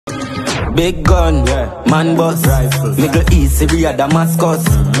Big gun, yeah. Man bus, rifle, Middle East, Syria, Damascus.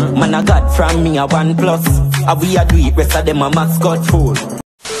 Man a God from me a 1+. A we a do it, rest of them a mascot. Fool.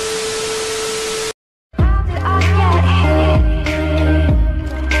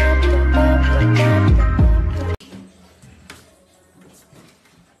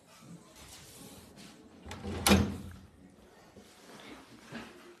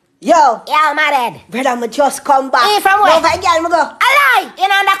 Yo, my dad. brother, me just come back. Hey, from where? No, girl, me go. A lie!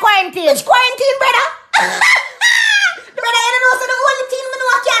 You're under quarantine. Which quarantine, brother? Brother, you don't know, so the only thing me know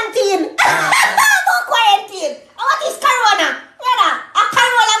a canteen. No quarantine. And what is corona? Brother, a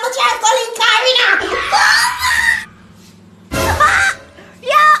corona, me try calling Karina.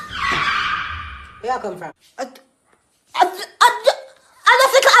 Yeah. Where you come from? I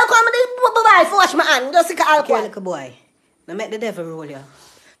just think alcohol, me just wash my hand. Just think alcohol. Little boy, now make the devil roll you.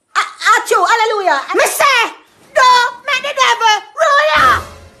 Achoo, hallelujah. Me say, don't make the devil rule you.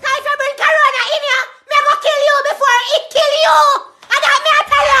 Cause if you bring corona in here, me go kill you before it kill you. And that me I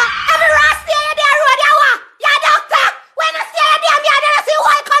tell you, every rat stay you there road you want. Yeah, doctor, when I stay you there, me I don't see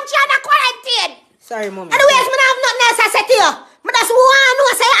whole country under quarantine. Sorry, mommy. Anyways, me have nothing else I say to you. Me just want to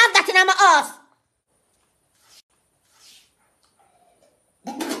know say you have that in my house.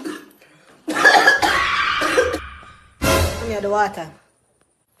 Give me the water.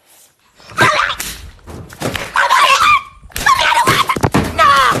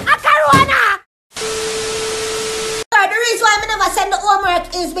 Send the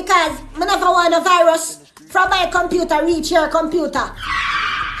homework is because I never want a virus from my computer reach your computer.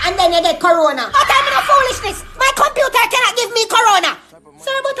 And then you get corona. What time of foolishness? My computer cannot give me corona.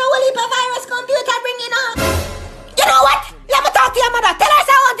 Sir, but I will leave a virus computer bringing up. You know what? Let me talk to your mother. Tell her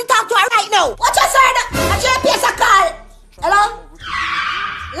I want to talk to her right now. What you sir? I just place a call. Hello?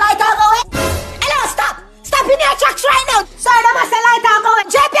 Lighter going? Hello, stop. Stop in your tracks right now. Sir, the master lighter going.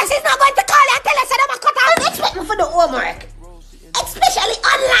 JPS is not going to call you and tell us that I'm a cut out. Expect me for the homework. Especially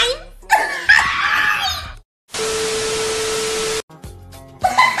online.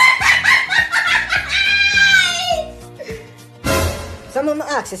 Someone me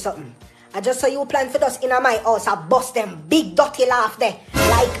ask you something. I just saw you plan for us in my house. I bust them big dirty laugh there.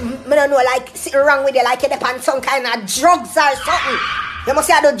 Like, I don't know, like sitting wrong with you, like you're on some kind of drugs or something. You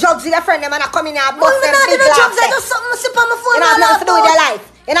must have the drugs with your friend, them and I come in and bust them big laugh there. I just something to sip on my phone. You don't have nothing to do with your life.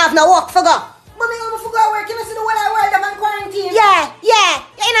 You don't have no work for go. Mommy, I'm going to go work. You know, see the whole world I'm in quarantine. Yeah.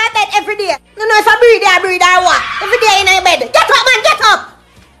 You're in our bed every day. You know, if I breathe or what? Every day in our bed. Get up, man, get up.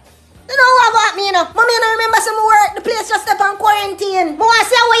 You know what about me, you know? Mommy, you know, remember some work. The place just step on quarantine. I want to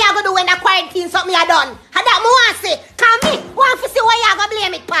see what you're going to do when the quarantine something you done. And that I want to see. Come me, want to see what you're going to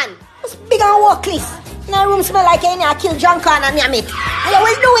blame it, pan. It's big and workless. In our room smell like you in here kill junk on and name it. And you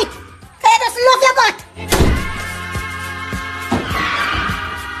will do it. Because you just love your gut.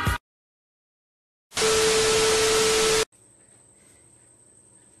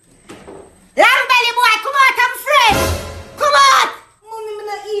 Long belly boy, come out, I'm fresh. Come out. Mommy, I'm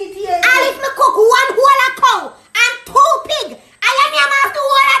not eat here. And if me cook one whole cow and 2 pig, and you name have to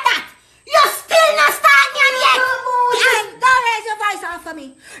whole of that, you still not starting yet. Don't raise your voice off of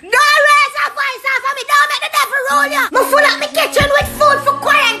me. Don't raise your voice off of me. Don't make the devil rule you. Me full up my kitchen with food for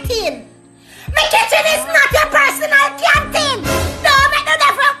quarantine. My kitchen is not your personal canteen. Don't make the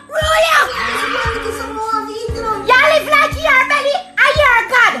devil rule you. You live like your belly and your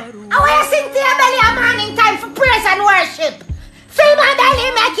God. I want you sing to your belly a morning time for praise and worship. Fill my belly,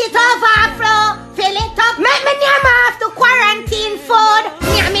 make it overflow. Fill it up, make me near me off to quarantine food.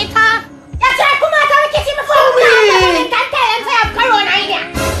 Near me top. You try come out of the kitchen before you come and tell them say I have corona in here.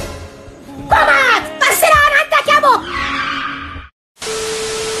 Come out, and sit down and take your book.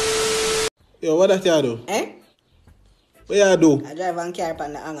 Yo, what that you do? Eh? What you do? I drive and carry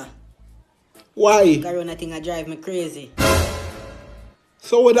on the hanger. Why? Corona thing I drive me crazy.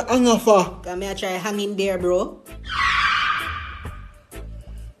 So what the hanger for? Cause me I try hanging there, bro.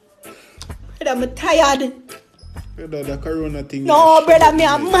 Brother, I'm tired. Brother, the corona thing. No, brother, me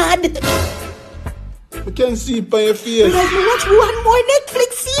I'm mad. I can see it on your face. Brother, me watch one more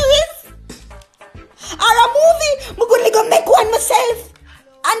Netflix series. Or a movie. Me gonna go make one myself.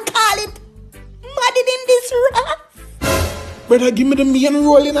 And call it Mad in This Rap. Brother, give me the main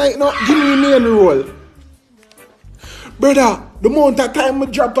role tonight. No, give me the main role. Brother, the amount of time I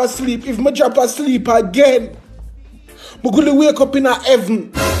drop asleep, if I drop asleep again, I'm going to wake up in a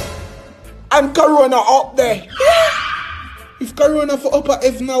heaven. And corona up there. Yeah. If corona for upper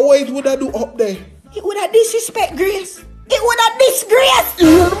heaven, what it would I do up there? It would have disrespect grace. It would have disgrace.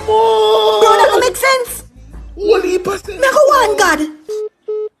 Bro, that don't make sense. Holy person. Me go one God.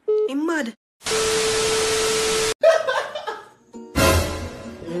 I'm mad.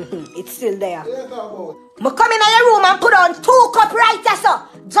 It's still there. Yeah, no, Me come in your room and put on 2 cup right there, so.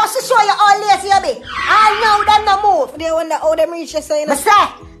 Just to show you how lazy you be. I know them no move. They wonder how them reach you, so you know. Me say,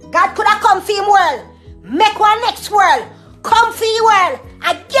 God could have come for him world. Make one next world. Come for you world.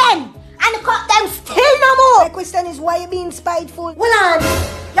 Again. And cut them still no move. My question is, why you being spiteful? Hold on.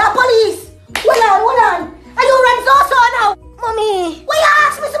 You're police. Hold on. Are you run so now? Mommy. Why you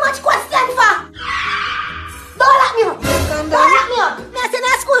ask me so much question for? Don't lock me up. Don't lock me up. Me I say in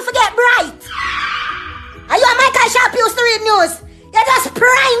school forget bright. Are you and Michael Sharp used to read news? You're just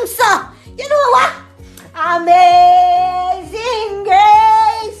prime, sir. You know what? Amazing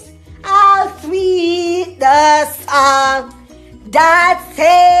grace, how sweet the song that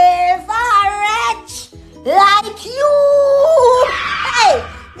save a wretch like you. Hey,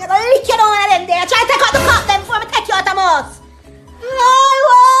 you're gonna lick you down one of them there. Try to take out the cup them before I take you out the mouth. I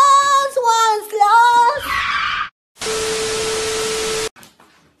was once lost.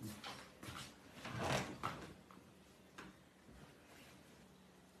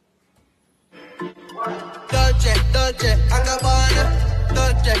 Dolce, and Gabbana.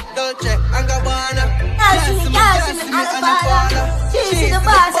 Dolce, and Gabbana. Dancing, Alabama. She's in the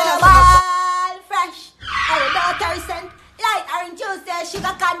bars and a ball fresh. Our daughter sent light orange juice, there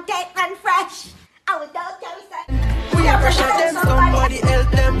sugar content and fresh. Our daughter sent. We are pressure them, somebody help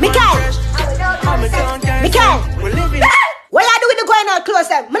them. Michael! We're living. What you do with the going out clothes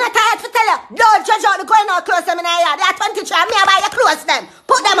them? I'm not tired to tell you. Don't judge out the going out clothes them in the yard. That's 23 and me I buy your clothes them.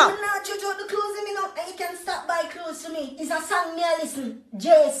 Put them up. I'm not judge out the clothes them, you know. And you can stop by clothes to me. It's a song me I listen.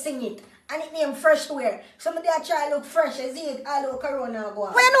 Jay sing it. And it named Fresh to Wear. Somebody I try to look fresh. I see it all over Corona go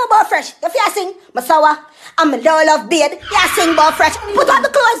on. What you know about fresh? If you sing, Masawa, I'm a doll of beard. You sing about fresh. Put on the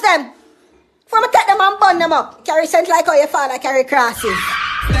clothes them. Before I take them and bun them up. Carry scent like how your father carry crosses.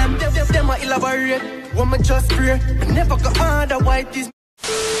 Them are elaborate. Woman just pray. I never go under white this.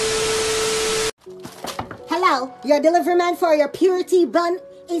 Hello, your delivery man for your purity bun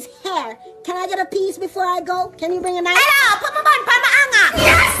is here. Can I get a piece before I go? Can you bring a knife? Hello, put my bun for my hanger.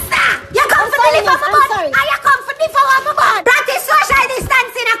 Yes, sir. You come for sorry, me for my I'm bun. sorry. And you come for me for my bun. Practice social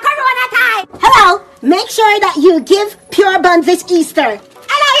distancing at Corona time. Hello, make sure that you give pure buns this Easter.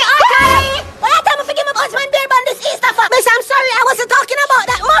 Hello, you okay? Why you tell me to give my husband beer bun this Easter for? Miss, I'm sorry, I wasn't talking about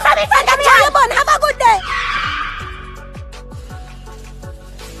that. Move from in front of me. Enjoy your bun. Have a good day.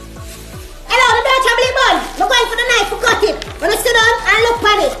 Hello, the Dutch bun. I'm going for the knife to cut it. Wanna sit down and look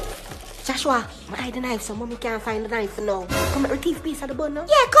at it. Joshua, I hide the knife so mommy can't find the knife now. Come and retrieve piece of the bun now.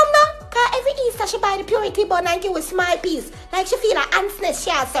 Yeah, come now. Cause every Easter she buy the purity bun and give a small piece. Like she feel a antness she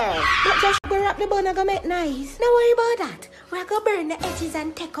has her. But Josh, we wrap the bun and go make nice. Don't worry about that. We're gonna burn the edges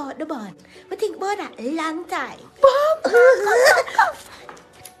and take out the bun. We think about that long time. Bob!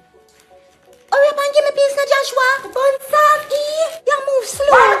 Hurry up and give me a piece now, Joshua. The bun soft, You move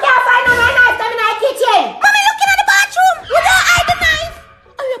slow. Why we can't find no knife in the kitchen? Mommy looking at the bathroom. We don't hide the knife.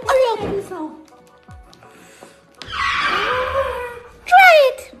 Hurry up. Try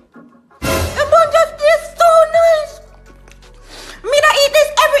it. The bun just tastes so nice. Me that eat this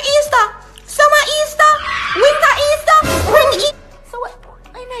every Easter. Summer Easter, winter Easter, spring Easter. So what?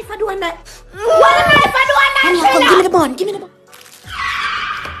 My knife I do a knife. What a knife I do a knife? Come, give me the bun. Give me the bun.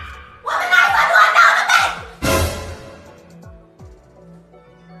 What a knife I do a down the bed?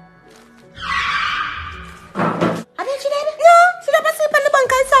 Are you dead? No, she never sleep on the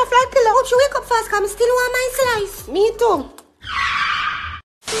bunk and soft like pillow. Hope she wake up fast, cause I still want my slice. Me too.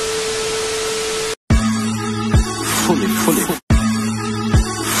 Fully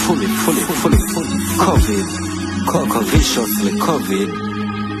COVID, viciously COVID.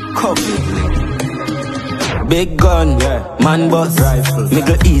 Big gun, man boss, rifle,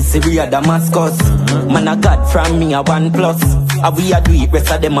 Middle East, Syria, Damascus. Man a god from me a 1+. A we a do it,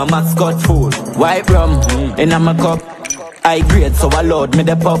 rest of them a mascot. Fool, white rum, in a my cup. I grade, so I load me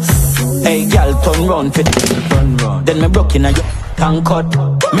the puffs. Hey, gal, turn round for then me broke in a tank cut.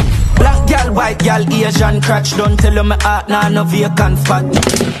 Me black gal, white gal, Asian crotch. Don't tell you my heart nah no vacant spot.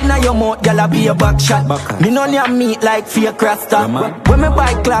 Now your mouth, gal, I be a back shot. Me none ya meat like fake rasta. When me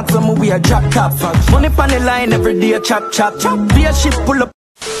buy clocks, when me wear drop top. Money pon the line every day, chop. Be a ship pull up.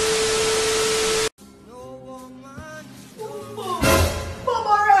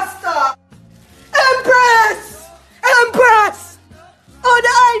 Mama Rasta! Empress! Oh, the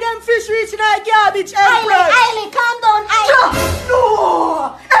item fish reaching our garbage, Empress! Ailey, calm down, Ailey.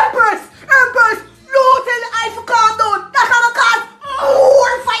 No! Empress! No, tell the eye to calm down! That's how I cause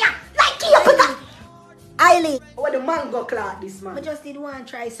more fire! Like you put that. Ailey! What the mango cloth this man? I just did want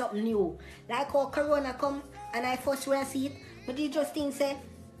to try something new. Like how Corona come and I first wear see it. But you just think say,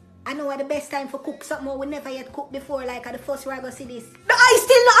 I know what the best time for cook something we never yet cooked before, like at the first where I go see this. The eye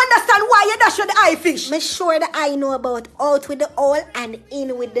still not understand why you dash with the eye fish. Me sure that I know about out with the old and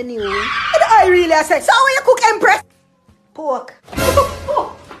in with the new. The eye really I said. So how you cook Empress? Pork.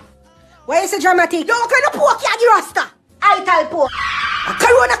 Why you so dramatic? Yo, what kind of pork you give Rasta? I tell pork.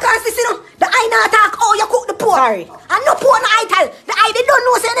 Corona can't see, you know. The eye not talk how you cook the pork. Sorry. And no pork no eye tell. The eye they don't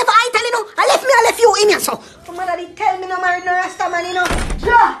know say never eye tell, you know. I left you in here, so. Come on, they tell me no marry no Rasta man, you know.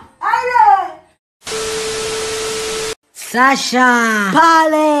 Yeah, I Sasha.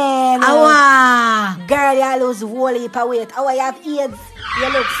 Pauline. Awa. Girl, you lose whole heap of weight. How you have AIDS? You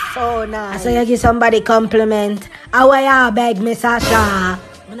look so nice. So you give somebody compliment. How you beg me, Sasha? I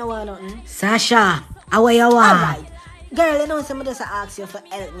don't want nothing. Sasha, how you want? Alright. Girl, you know somebody just ask you for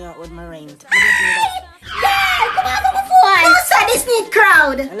help me out with my rent. Girl, come on, come on. Who said this need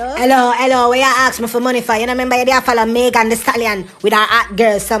crowd? Hello, where you ask me for money for? You know, remember you there follow Megan the Stallion with her hot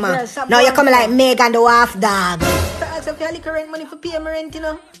girl summer. Girl, some now you boy coming girl. like Megan the Wolf Dog. So ask if you little rent money for pay my rent, you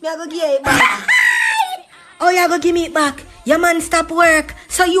know. Me I go give it back. Oh, you go give me it back. Your man stop work,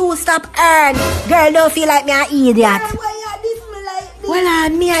 so you stop earn. Girl, don't feel like me an idiot. Why you diss me like this? Well,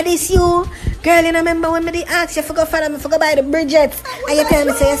 me I this you. Girl, you know, remember when me did ask you for go follow me for go buy the Bridgets? And you tell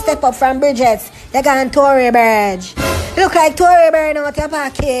me say you step up from Bridgets. You gone Tory Burge. Look like Tory Burge out your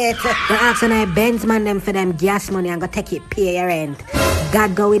pocket. You ask when I Benz man them for them gas money and go take it pay your rent.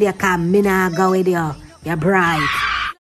 God go with you, cause me nah go with you. You're bright.